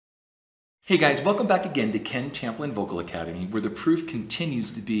Hey guys, welcome back again to Ken Tamplin Vocal Academy, where the proof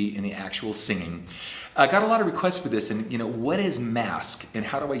continues to be in the actual singing. I got a lot of requests for this, and what is mask and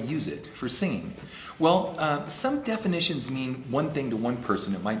how do I use it for singing? Well, some definitions mean one thing to one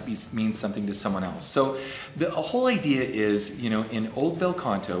person, it might mean something to someone else. So the whole idea is, in old bel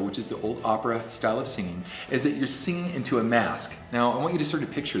canto, which is the old opera style of singing, is that you're singing into a mask. Now, I want you to sort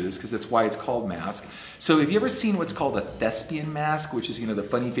of picture this because that's why it's called mask. So have you ever seen what's called a Thespian mask, which is, the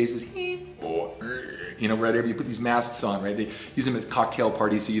funny faces, wherever you put these masks on, right? They use them at cocktail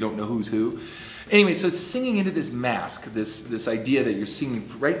parties so you don't know who's who. Anyway, so it's singing into this mask, this idea that you're singing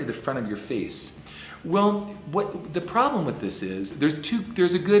right into the front of your face. Well, what the problem with this is, there's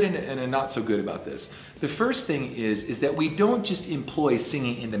a good and a not so good about this. The first thing is that we don't just employ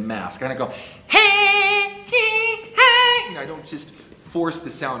singing in the mask. I don't go, hey, hey, hey. I don't just force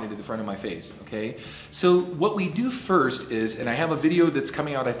the sound into the front of my face, okay? So what we do first is, and I have a video that's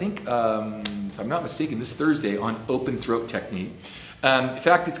coming out, I think, if I'm not mistaken, this Thursday on open throat technique. In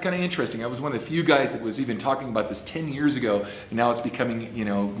fact, it's kind of interesting. I was one of the few guys that was even talking about this 10 years ago, and now it's becoming,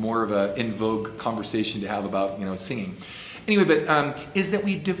 more of a in vogue conversation to have about, singing. Anyway, but is that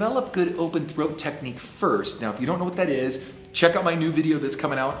we develop good open throat technique first. Now, if you don't know what that is, check out my new video that's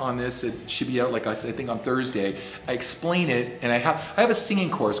coming out on this. It should be out, like I said, I think on Thursday. I explain it, and I have a singing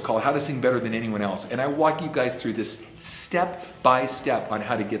course called How to Sing Better Than Anyone Else, and I walk you guys through this step by step on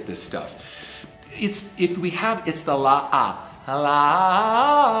how to get this stuff. It's the la-ah. La,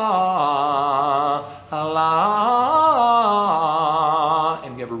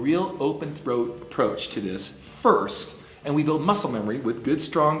 and we have a real open throat approach to this first, and we build muscle memory with good,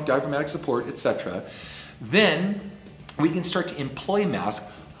 strong diaphragmatic support, etc. Then we can start to employ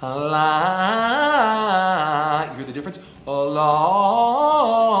mask. La, you hear the difference? La.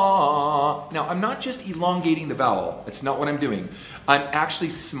 Now, I'm not just elongating the vowel. It's not what I'm doing. I'm actually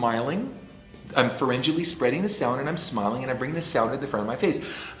smiling. I'm pharyngally spreading the sound, and I'm smiling, and I bring the sound to the front of my face.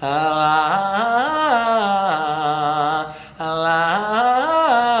 Ah, ah,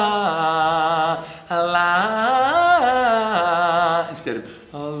 ah, instead of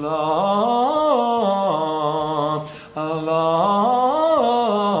Allah,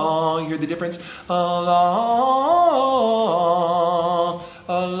 Allah. You hear the difference? Allah,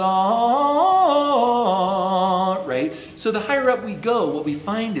 Allah, right? So the higher up we go, what we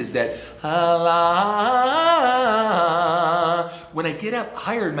find is that when I get up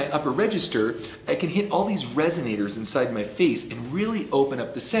higher in my upper register, I can hit all these resonators inside my face and really open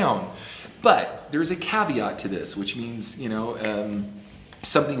up the sound. But there's a caveat to this, which means,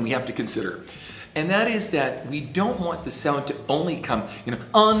 something we have to consider. And that is that we don't want the sound to only come,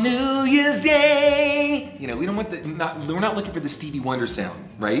 on New Year's Day. We don't want we're not looking for the Stevie Wonder sound,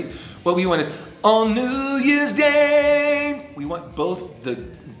 right? What we want is, on New Year's Day. We want both the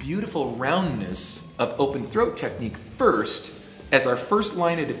beautiful roundness of open throat technique first, as our first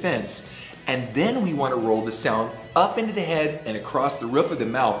line of defense, and then we want to roll the sound up into the head and across the roof of the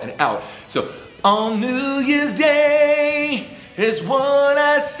mouth and out. So, on New Year's Day is what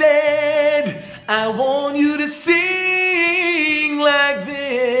I said. I want you to sing like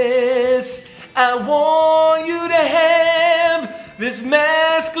this. I want you to have this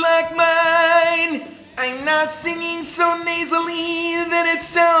mask like mine. I'm not singing so nasally that it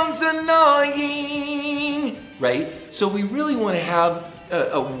sounds annoying, right? So we really want to have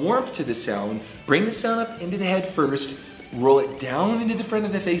a warmth to the sound, bring the sound up into the head first, roll it down into the front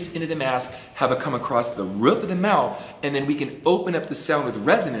of the face, into the mask, have it come across the roof of the mouth, and then we can open up the sound with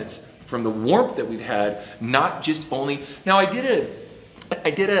resonance from the warmth that we've had, not just only... Now I did a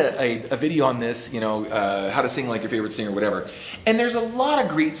video on this, how to sing like your favorite singer, whatever. And there's a lot of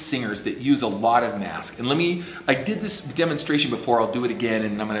great singers that use a lot of mask. And I did this demonstration before, I'll do it again,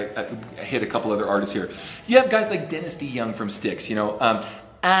 and I'm gonna hit a couple other artists here. You have guys like Dennis D. Young from Styx,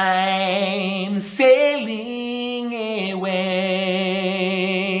 I'm sailing away,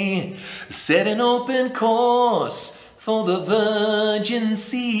 set an open course for the virgin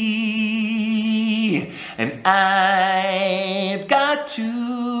sea, and I've got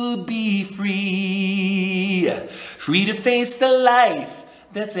to be free, free to face the life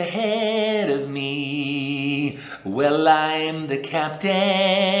that's ahead of me. Well, I'm the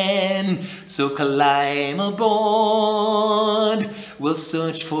captain, so climb aboard. We'll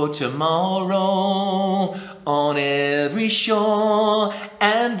search for tomorrow on every shore,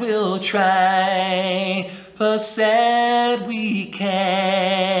 and we'll try best that we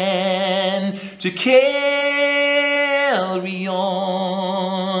can to carry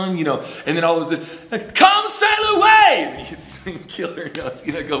on, and then all of a sudden, come sail away! And he gets these killer notes,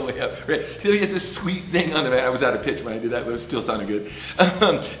 go way up, right? He has this sweet thing on the back. I was out of pitch when I did that, but it still sounded good.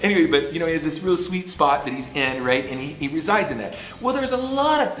 Anyway, but he has this real sweet spot that he's in, right? And he resides in that. Well, there's a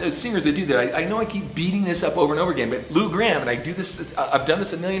lot of singers that do that. I know I keep beating this up over and over again, but Lou Gramm, and I do this, I've done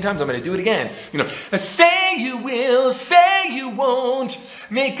this a million times, I'm going to do it again. Say you will, say you won't,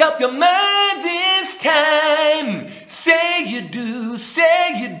 make up your mind this time. Say you do,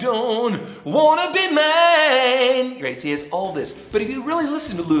 say you don't, wanna be mine. Right, so he has all this. But if you really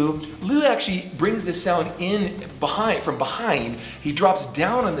listen to Lou actually brings this sound in from behind. He drops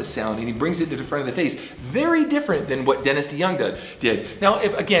down on the sound and he brings it to the front of the face. Very different than what Dennis DeYoung did. Now,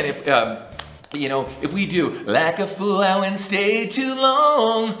 if we do, like a fool I went stay too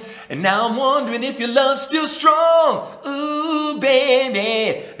long, and now I'm wondering if your love's still strong. Ooh,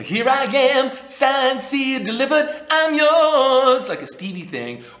 baby, here I am, signed, sealed, delivered, I'm yours. Like a Stevie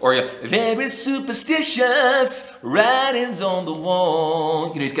thing. Or you're very superstitious, writings on the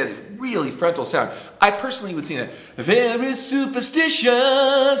wall. He's got this really frontal sound. I personally would sing that. Very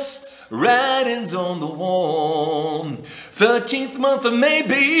superstitious, writings on the wall. 13th month of May,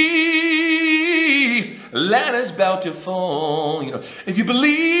 ladder's about to fall. If you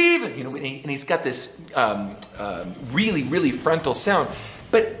believe, and he's got this really, really frontal sound.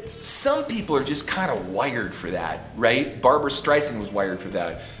 But some people are just kind of wired for that, right? Barbra Streisand was wired for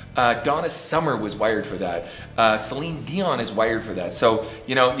that. Donna Summer was wired for that. Celine Dion is wired for that. So,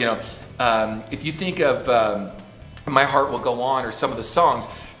 if you think of My Heart Will Go On or some of the songs,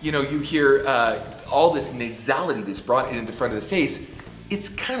 you hear all this nasality that's brought into the front of the face. It's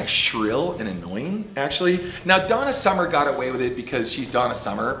kind of shrill and annoying, actually. Now, Donna Summer got away with it because she's Donna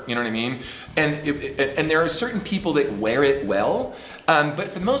Summer, you know what I mean? And there are certain people that wear it well, but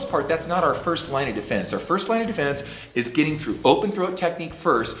for the most part, that's not our first line of defense. Our first line of defense is getting through open throat technique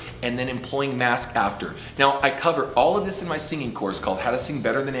first and then employing mask after. Now, I cover all of this in my singing course called How to Sing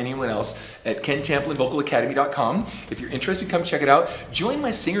Better Than Anyone Else at KenTamplinVocalAcademy.com. If you're interested, come check it out. Join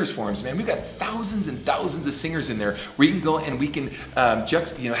my singers forums, man. We've got thousands and thousands of singers in there where you can go and we can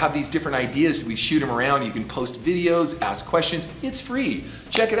have these different ideas. We shoot them around. You can post videos, ask questions. It's free.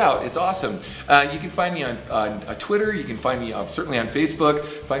 Check it out. It's awesome. You can find me on Twitter. You can find me certainly on Facebook.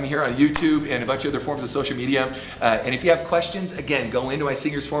 Find me here on YouTube and a bunch of other forms of social media. And if you have questions, again, go into my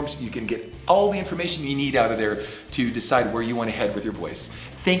singers forums. You can get all the information you need out of there to decide where you want to head with your voice.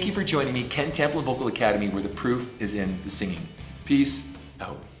 Thank you for joining me, Ken Tamplin Vocal Academy, where the proof is in the singing. Peace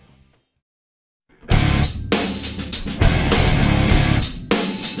out.